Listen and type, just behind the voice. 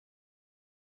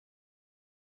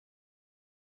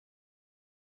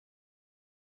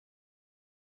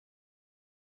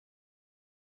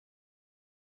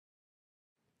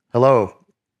Hello,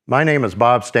 my name is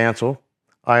Bob Stancell.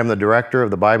 I am the director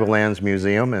of the Bible Lands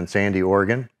Museum in Sandy,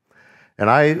 Oregon, and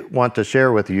I want to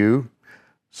share with you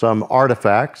some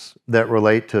artifacts that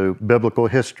relate to biblical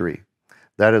history.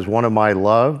 That is one of my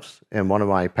loves and one of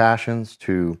my passions,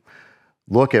 to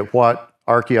look at what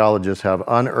archaeologists have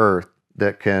unearthed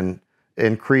that can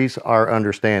increase our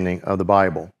understanding of the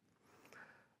Bible.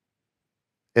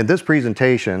 In this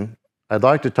presentation, I'd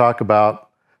like to talk about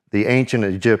the ancient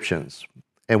Egyptians.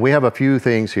 And we have a few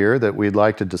things here that we'd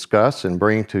like to discuss and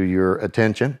bring to your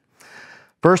attention.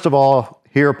 First of all,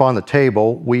 here upon the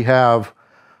table, we have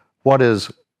what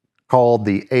is called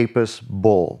the Apis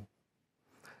bull.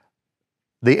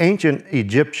 The ancient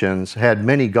Egyptians had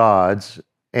many gods,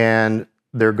 and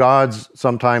their gods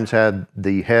sometimes had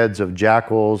the heads of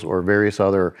jackals or various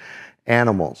other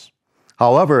animals.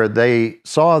 However, they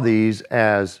saw these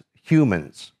as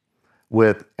humans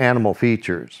with animal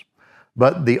features.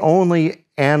 But the only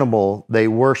animal they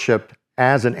worshipped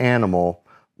as an animal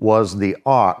was the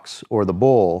ox or the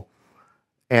bull,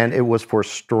 and it was for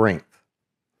strength.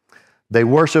 They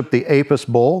worshipped the Apis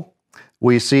bull.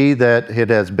 We see that it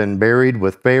has been buried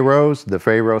with pharaohs, the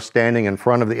pharaoh standing in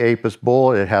front of the Apis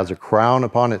bull. It has a crown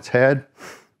upon its head.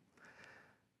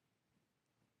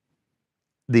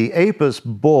 The Apis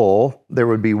bull, there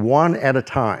would be one at a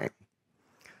time.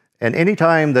 And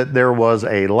anytime that there was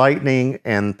a lightning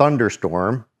and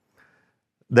thunderstorm,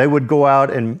 they would go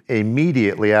out and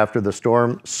immediately after the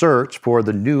storm search for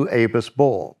the new Apis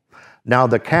bull. Now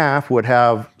the calf would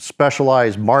have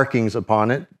specialized markings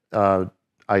upon it.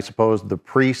 I suppose the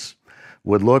priests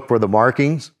would look for the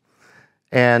markings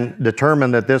and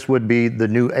determine that this would be the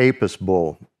new Apis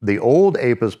bull. The old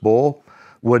Apis bull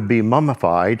would be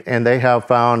mummified, and they have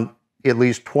found at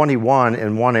least 21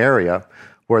 in one area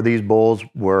where these bulls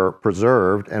were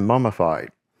preserved and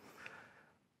mummified.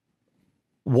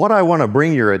 What I want to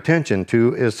bring your attention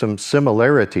to is some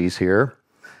similarities here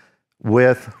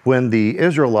with when the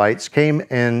Israelites came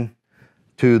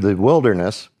into the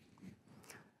wilderness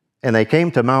and they came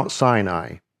to Mount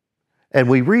Sinai. And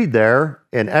we read there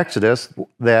in Exodus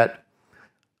that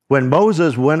when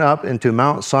Moses went up into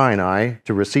Mount Sinai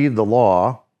to receive the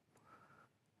law,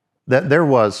 that there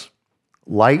was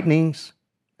lightnings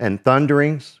and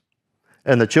thunderings,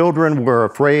 and the children were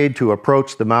afraid to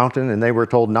approach the mountain, and they were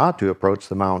told not to approach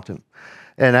the mountain.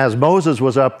 And as Moses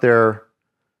was up there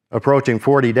approaching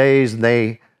 40 days,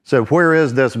 they said, "Where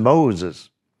is this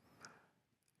Moses?"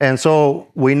 And so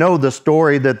we know the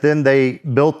story that then they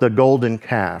built the golden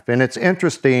calf. And it's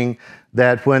interesting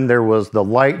that when there was the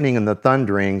lightning and the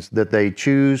thunderings, that they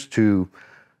choose to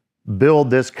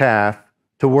build this calf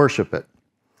to worship it.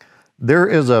 There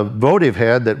is a votive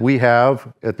head that we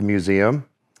have at the museum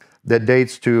that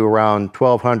dates to around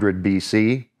 1200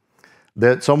 BC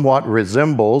that somewhat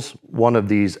resembles one of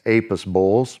these Apis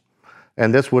bulls.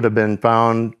 And this would have been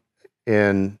found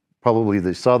in probably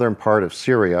the southern part of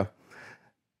Syria.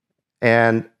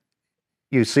 And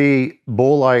you see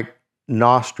bull-like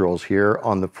nostrils here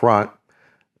on the front,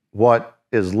 what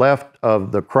is left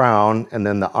of the crown, and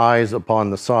then the eyes upon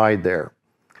the side there.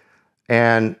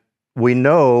 And we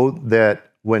know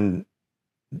that when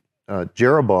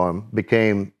Jeroboam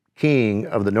became king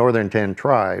of the northern 10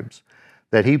 tribes,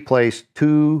 that he placed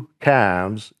 2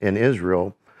 calves in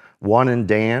Israel, one in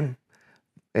Dan,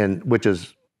 which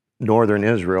is northern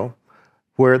Israel,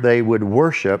 where they would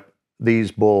worship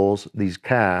these bulls, these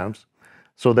calves,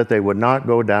 so that they would not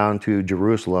go down to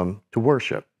Jerusalem to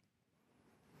worship.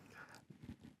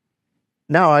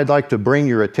 Now I'd like to bring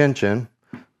your attention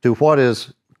to what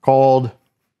is called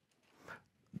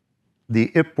the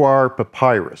Ipuwer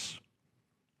Papyrus.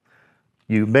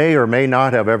 You may or may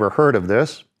not have ever heard of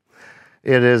this.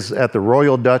 It is at the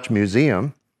Royal Dutch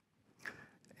Museum,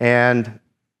 and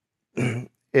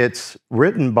it's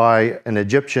written by an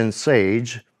Egyptian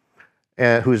sage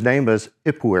whose name is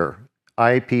Ipuwer,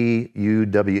 I-P-U-W-E-R.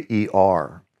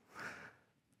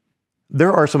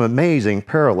 There are some amazing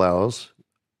parallels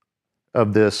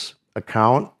of this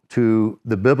account to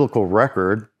the biblical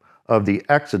record of the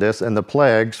Exodus and the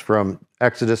plagues from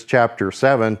Exodus chapter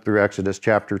 7 through Exodus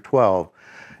chapter 12.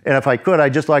 And if I could,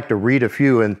 I'd just like to read a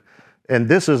few, and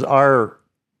this is our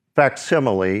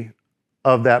facsimile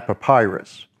of that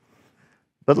papyrus.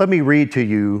 But let me read to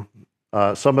you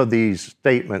some of these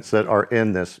statements that are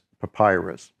in this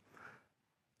papyrus.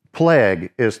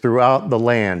 Plague is throughout the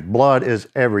land. Blood is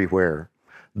everywhere.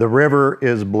 The river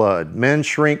is blood. Men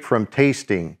shrink from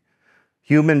tasting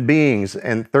human beings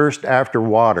and thirst after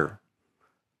water.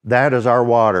 That is our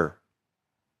water.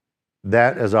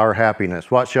 That is our happiness.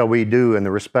 What shall we do in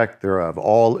the respect thereof?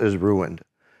 All is ruined.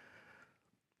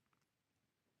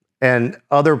 And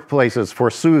other places,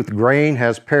 forsooth, grain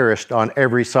has perished on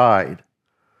every side.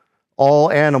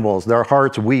 All animals, their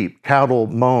hearts weep, cattle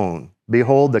moan.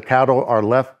 Behold, the cattle are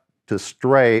left to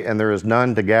stray, and there is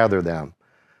none to gather them.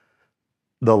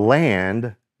 The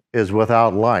land is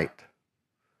without light.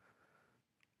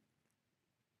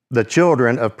 The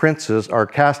children of princes are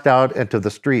cast out into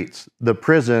the streets. The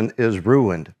prison is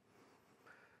ruined.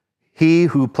 He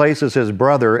who places his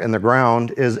brother in the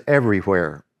ground is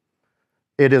everywhere.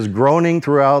 It is groaning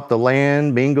throughout the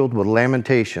land, mingled with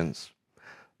lamentations.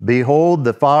 Behold,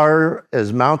 the fire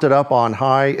is mounted up on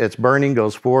high. Its burning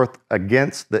goes forth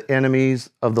against the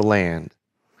enemies of the land.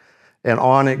 And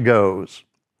on it goes.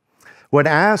 When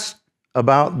asked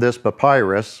about this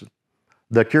papyrus,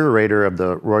 the curator of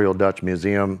the Royal Dutch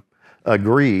Museum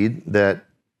agreed that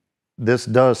this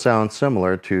does sound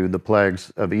similar to the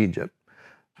plagues of Egypt.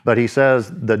 But he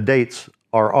says the dates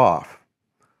are off,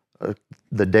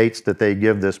 the dates that they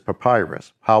give this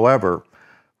papyrus. However,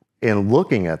 in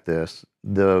looking at this,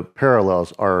 the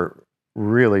parallels are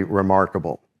really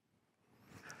remarkable.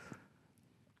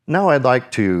 Now I'd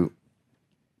like to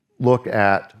look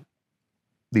at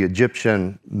the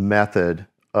Egyptian method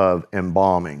of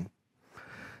embalming.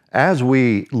 As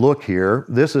we look here,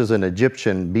 this is an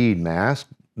Egyptian bead mask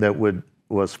that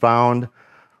was found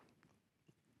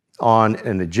on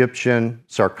an Egyptian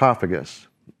sarcophagus.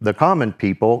 The common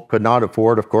people could not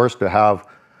afford, of course, to have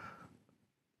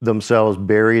themselves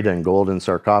buried in golden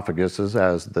sarcophaguses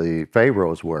as the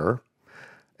pharaohs were.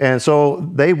 And so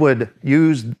they would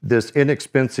use this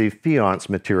inexpensive faience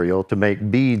material to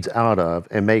make beads out of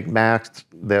and make masks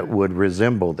that would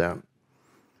resemble them.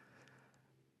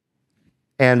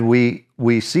 And we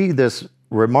see this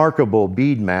remarkable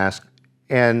bead mask,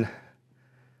 and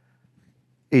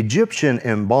Egyptian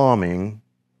embalming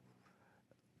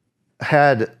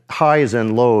had highs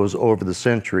and lows over the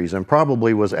centuries and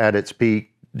probably was at its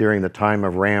peak during the time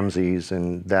of Ramses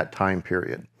and that time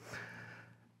period.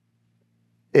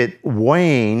 It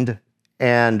waned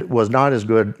and was not as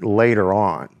good later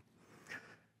on.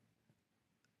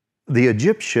 The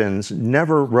Egyptians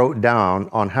never wrote down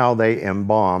on how they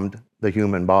embalmed the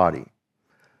human body.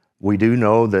 We do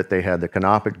know that they had the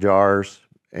canopic jars,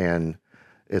 and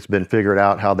it's been figured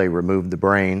out how they removed the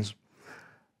brains.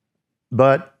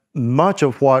 But much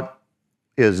of what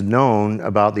is known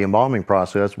about the embalming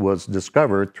process was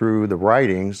discovered through the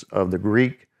writings of the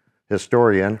Greek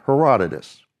historian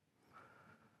Herodotus.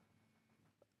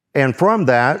 And from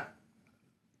that,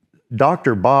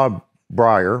 Dr. Bob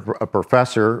Breyer, a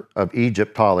professor of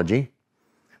Egyptology,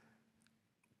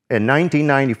 in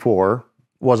 1994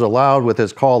 was allowed with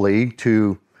his colleague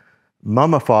to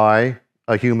mummify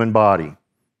a human body.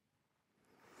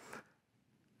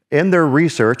 In their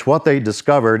research, what they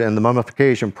discovered in the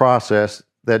mummification process,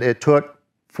 that it took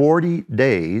 40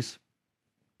 days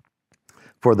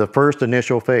for the first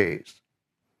initial phase,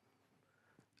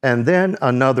 and then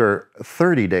another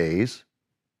 30 days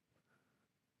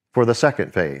for the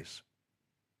second phase.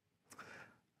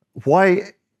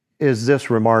 Why is this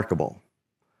remarkable?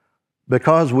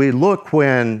 Because we look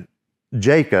when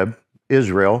Jacob,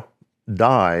 Israel,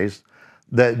 dies,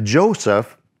 that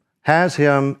Joseph has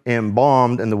him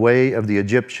embalmed in the way of the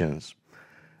Egyptians.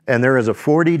 And there is a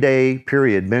 40-day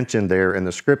period mentioned there in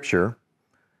the scripture.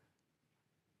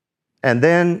 And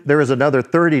then there is another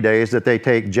 30 days that they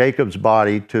take Jacob's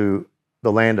body to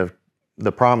the land of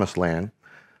the promised land,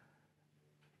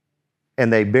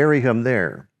 and they bury him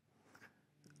there.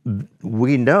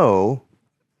 We know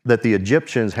that the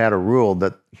Egyptians had a rule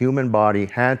that human body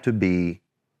had to be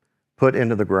put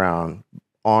into the ground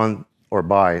on or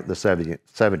by the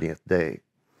 70th day.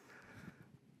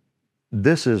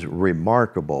 This is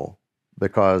remarkable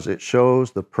because it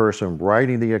shows the person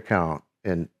writing the account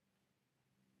in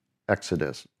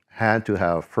Exodus had to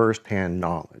have firsthand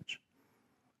knowledge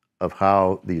of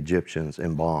how the Egyptians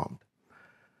embalmed.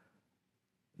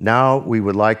 Now we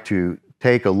would like to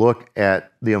take a look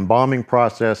at the embalming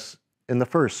process in the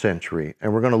 1st century,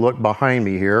 and we're going to look behind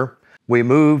me here. We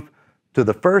move to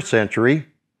the 1st century,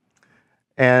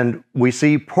 and we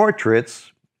see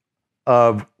portraits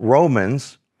of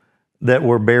Romans that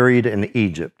were buried in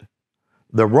Egypt.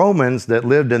 The Romans that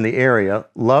lived in the area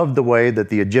loved the way that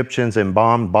the Egyptians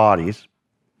embalmed bodies.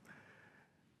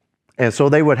 And so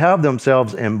they would have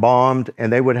themselves embalmed,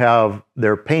 and they would have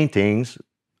their paintings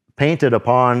painted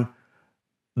upon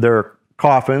their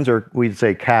coffins, or we'd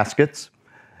say caskets.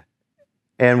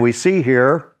 And we see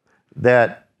here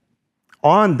that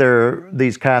on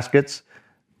these caskets,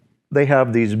 they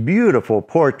have these beautiful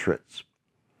portraits.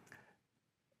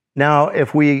 Now,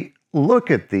 if we look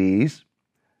at these,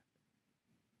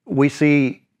 we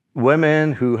see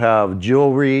women who have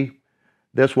jewelry.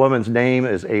 This woman's name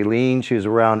is Aileen. She was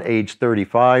around age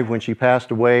 35 when she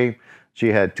passed away. She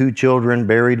had 2 children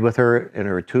buried with her in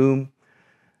her tomb.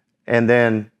 And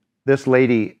then this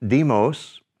lady,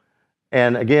 Demos.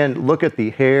 And again, look at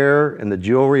the hair and the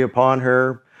jewelry upon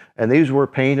her. And these were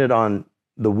painted on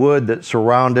the wood that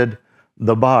surrounded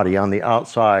the body on the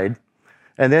outside.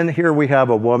 And then here we have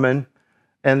a woman,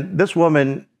 and this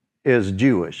woman is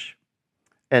Jewish.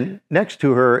 And next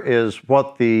to her is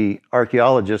what the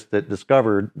archaeologist that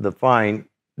discovered the find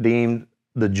deemed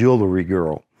the jewelry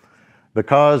girl,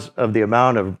 because of the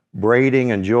amount of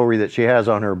braiding and jewelry that she has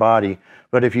on her body.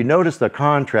 But if you notice the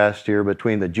contrast here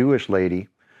between the Jewish lady,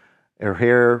 her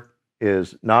hair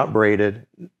is not braided,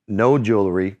 no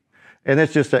jewelry, and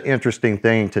it's just an interesting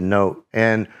thing to note.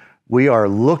 And we are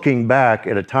looking back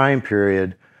at a time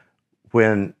period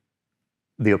when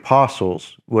the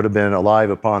apostles would have been alive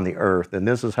upon the earth, and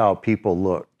this is how people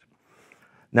looked.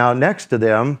 Now, next to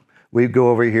them, we go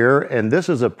over here, and this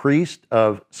is a priest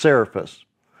of Seraphis.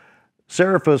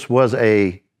 Seraphis was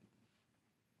a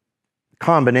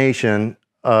combination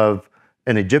of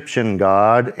an Egyptian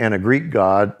god and a Greek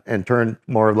god, and turned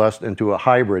more or less into a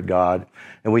hybrid god.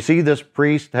 And we see this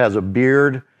priest has a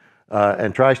beard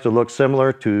and tries to look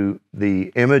similar to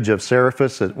the image of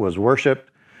Seraphis that was worshipped.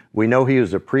 We know he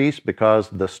was a priest because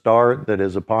the star that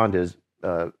is upon his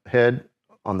head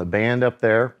on the band up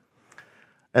there.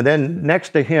 And then next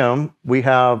to him, we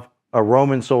have a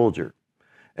Roman soldier.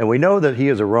 And we know that he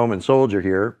is a Roman soldier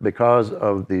here because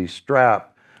of the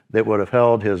strap that would have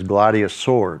held his gladius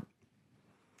sword.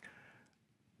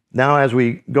 Now, as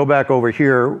we go back over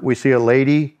here, we see a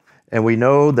lady, and we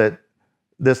know that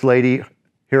this lady,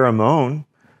 Hiramon,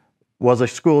 was a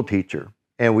school teacher.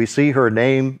 And we see her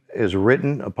name is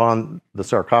written upon the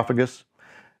sarcophagus.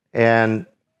 And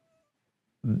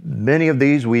many of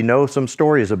these we know some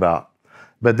stories about.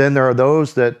 But then there are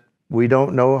those that we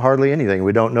don't know hardly anything.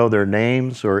 We don't know their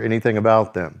names or anything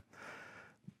about them.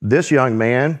 This young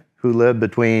man, who lived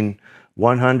between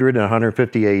 100 and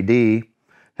 150 AD,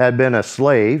 had been a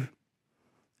slave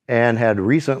and had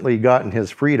recently gotten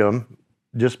his freedom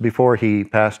just before he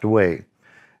passed away.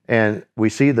 And we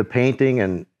see the painting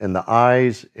and the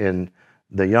eyes in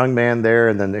the young man there.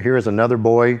 And then here's another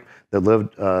boy that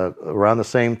lived around the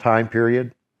same time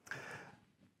period.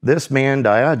 This man,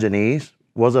 Diogenes,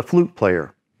 was a flute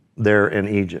player there in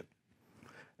Egypt.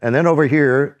 And then over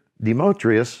here,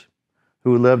 Demetrius,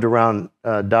 who lived around,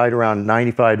 died around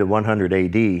 95 to 100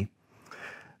 AD,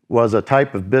 was a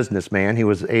type of businessman. He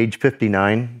was age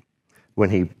 59 when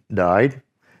he died.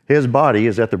 His body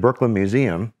is at the Brooklyn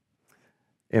Museum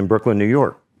in Brooklyn, New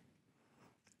York.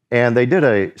 And they did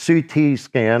a CT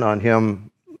scan on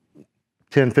him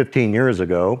 10, 15 years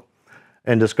ago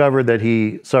and discovered that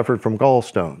he suffered from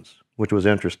gallstones, which was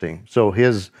interesting. So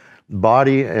his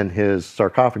body and his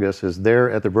sarcophagus is there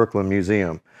at the Brooklyn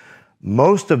Museum.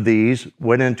 Most of these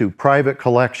went into private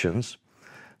collections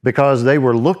because they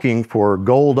were looking for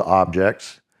gold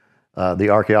objects, the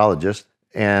archaeologists,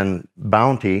 and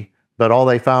bounty, but all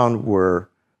they found were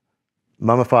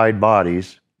mummified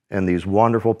bodies and these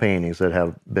wonderful paintings that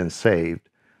have been saved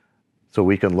so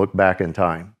we can look back in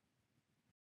time.